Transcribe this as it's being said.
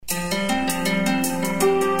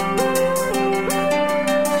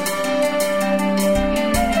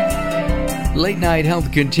Late Night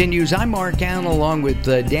Health continues. I'm Mark Allen along with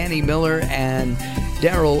Danny Miller and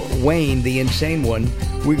Daryl Wayne, the insane one.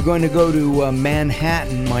 We're going to go to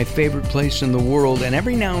Manhattan, my favorite place in the world. And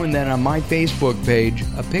every now and then on my Facebook page,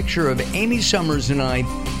 a picture of Amy Summers and I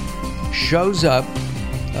shows up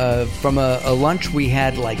from a lunch we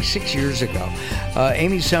had like 6 years ago.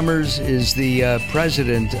 Amy Summers is the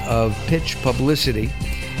president of Pitch Publicity,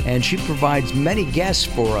 and she provides many guests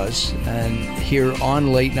for us and here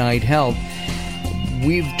on Late Night Health.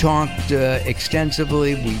 We've talked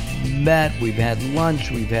extensively, we've met, we've had lunch,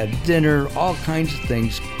 we've had dinner, all kinds of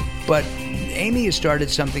things. But Amy has started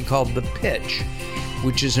something called The Pitch,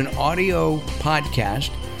 which is an audio podcast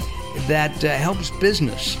that helps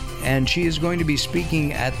business. And she is going to be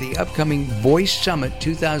speaking at the upcoming Voice Summit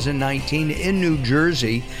 2019 in New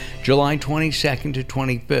Jersey, July 22nd to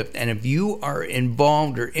 25th. And if you are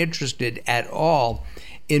involved or interested at all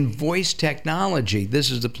in voice technology, this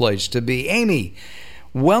is the place to be. Amy,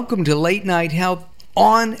 welcome to Late Night Health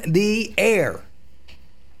on the air.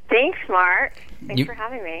 Thanks, Mark. Thanks for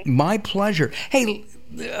having me. My pleasure. Hey,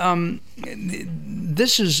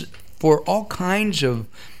 this is for all kinds of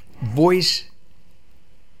voice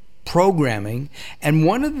programming, and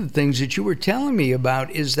one of the things that you were telling me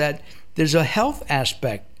about is that there's a health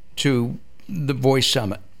aspect to the Voice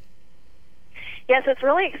Summit. Yes, it's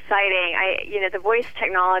really exciting. The voice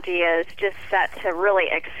technology is just set to really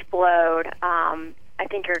explode. I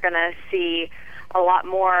think you're going to see a lot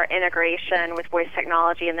more integration with voice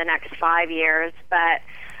technology in the next 5 years. But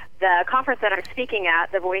the conference that I'm speaking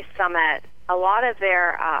at, the Voice Summit, a lot of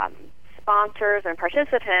their sponsors and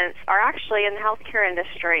participants are actually in the healthcare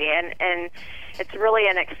industry, and it's really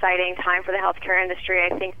an exciting time for the healthcare industry. I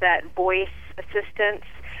think that voice assistants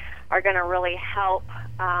are going to really help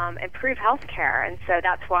improve healthcare, and so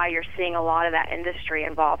that's why you're seeing a lot of that industry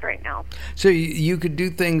involved right now. So you could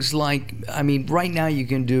do things like, right now you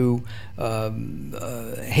can do,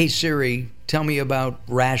 hey Siri, tell me about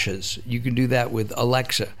rashes. You can do that with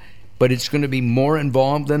Alexa, but it's going to be more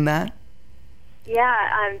involved than that?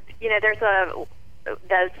 Yeah, there's the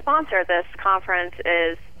sponsor of this conference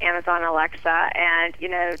is Amazon Alexa, and,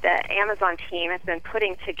 the Amazon team has been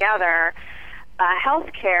putting together a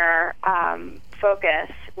healthcare focus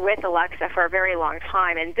with Alexa for a very long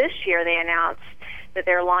time, and this year they announced that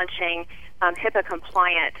they're launching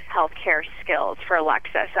HIPAA-compliant healthcare skills for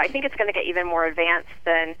Alexa. So I think it's going to get even more advanced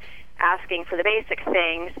than asking for the basic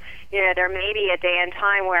things. There may be a day and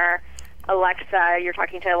time where Alexa, you're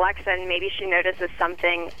talking to Alexa, and maybe she notices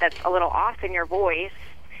something that's a little off in your voice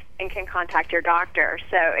and can contact your doctor.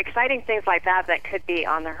 So exciting things like that could be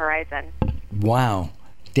on the horizon. Wow.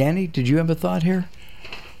 Danny, did you have a thought here?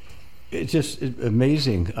 It's just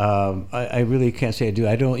amazing. I really can't say I do.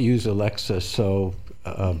 I don't use Alexa, so...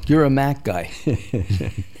 You're a Mac guy.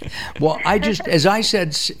 Well, as I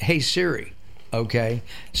said, hey Siri, okay?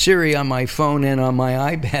 Siri on my phone and on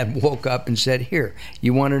my iPad woke up and said, here,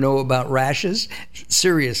 you want to know about rashes?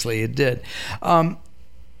 Seriously, it did.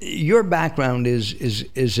 Your background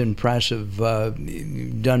is impressive.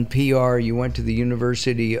 You've done PR. You went to the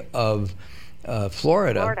University of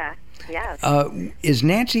Florida. Yes. Is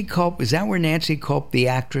Nancy Culp, is that where Nancy Culp, the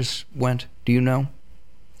actress, went? Do you know?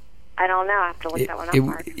 I don't know. I have to look that one up,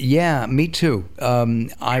 Mark. Yeah, me too.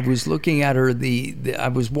 I was looking at her. I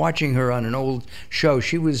was watching her on an old show.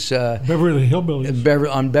 She was Beverly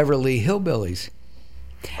Hillbillies. On Beverly Hillbillies.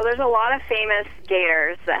 Well, there's a lot of famous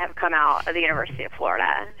Gators that have come out of the University of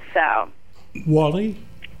Florida. So. Wally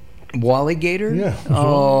Gator? Yeah.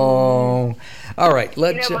 Oh, all right.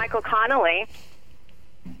 Let's. Michael Connolly.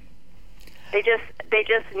 They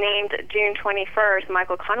just named June 21st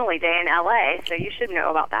Michael Connolly Day in L.A., so you should know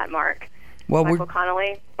about that, Mark. Well, Michael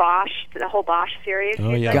Connolly, Bosch, the whole Bosch series.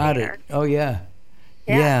 Oh, yeah. Got it. Oh, yeah.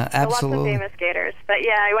 Yeah, absolutely. Lots of famous Gators. But,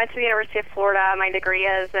 yeah, I went to the University of Florida. My degree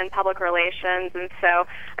is in public relations, and so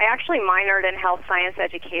I actually minored in health science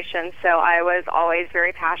education, so I was always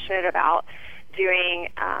very passionate about doing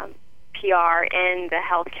PR in the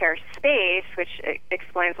healthcare space, which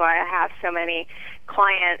explains why I have so many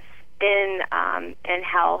clients in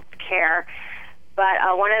health care.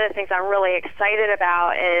 But one of the things I'm really excited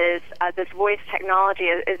about is this voice technology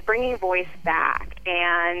is bringing voice back.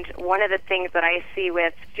 And one of the things that I see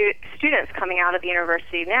with students coming out of the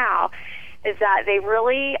university now is that they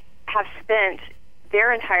really have spent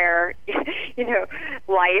their entire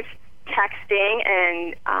life texting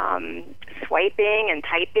and swiping and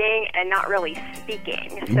typing and not really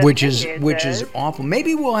speaking. So which is awful.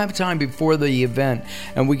 Maybe we'll have time before the event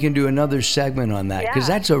and we can do another segment on that, because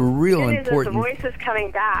that's a real important. The voice is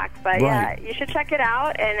coming back, but yeah, you should check it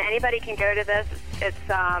out, and anybody can go to this. It's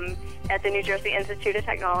at the New Jersey Institute of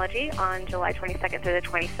Technology on July 22nd through the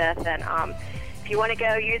 25th, and if you want to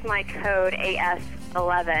go, use my code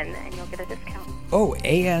AS11 and you'll get a discount. Oh,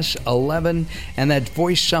 AS11, and that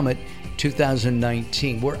Voice Summit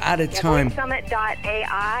 2019. We're out of time.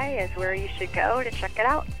 VoiceSummit.ai is where you should go to check it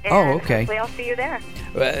out. And okay. Hopefully I'll see you there.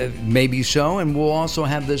 Maybe so, and we'll also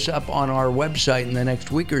have this up on our website in the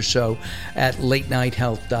next week or so at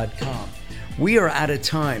latenighthealth.com. We are out of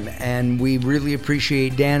time, and we really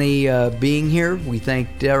appreciate Danny being here. We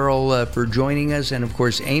thank Daryl for joining us, and of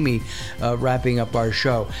course Amy wrapping up our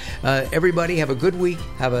show. Everybody have a good week,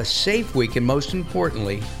 have a safe week, and most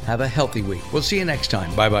importantly, have a healthy week. We'll see you next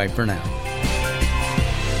time. Bye-bye for now.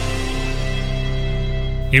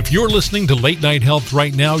 If you're listening to Late Night Health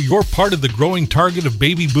right now, you're part of the growing target of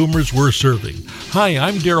baby boomers we're serving. Hi,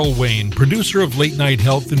 I'm Daryl Wayne, producer of Late Night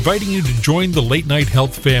Health, inviting you to join the Late Night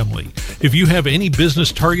Health family. If you have any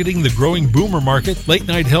business targeting the growing boomer market, Late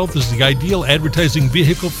Night Health is the ideal advertising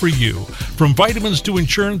vehicle for you. From vitamins to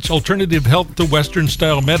insurance, alternative health to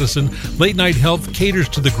Western-style medicine, Late Night Health caters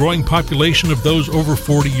to the growing population of those over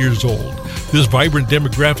 40 years old. This vibrant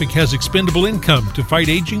demographic has expendable income to fight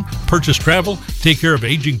aging, purchase travel, take care of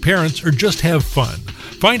aging parents, or just have fun.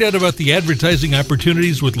 Find out about the advertising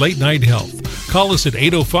opportunities with Late Night Health. Call us at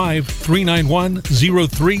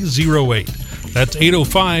 805-391-0308. That's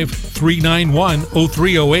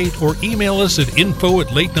 805-391-0308, or email us at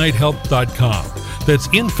info@latenighthealth.com. That's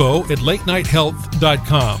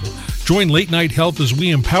info@latenighthealth.com. Join Late Night Health as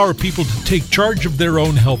we empower people to take charge of their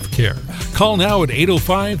own health care. Call now at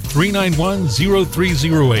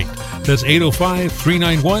 805-391-0308. That's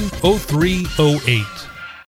 805-391-0308.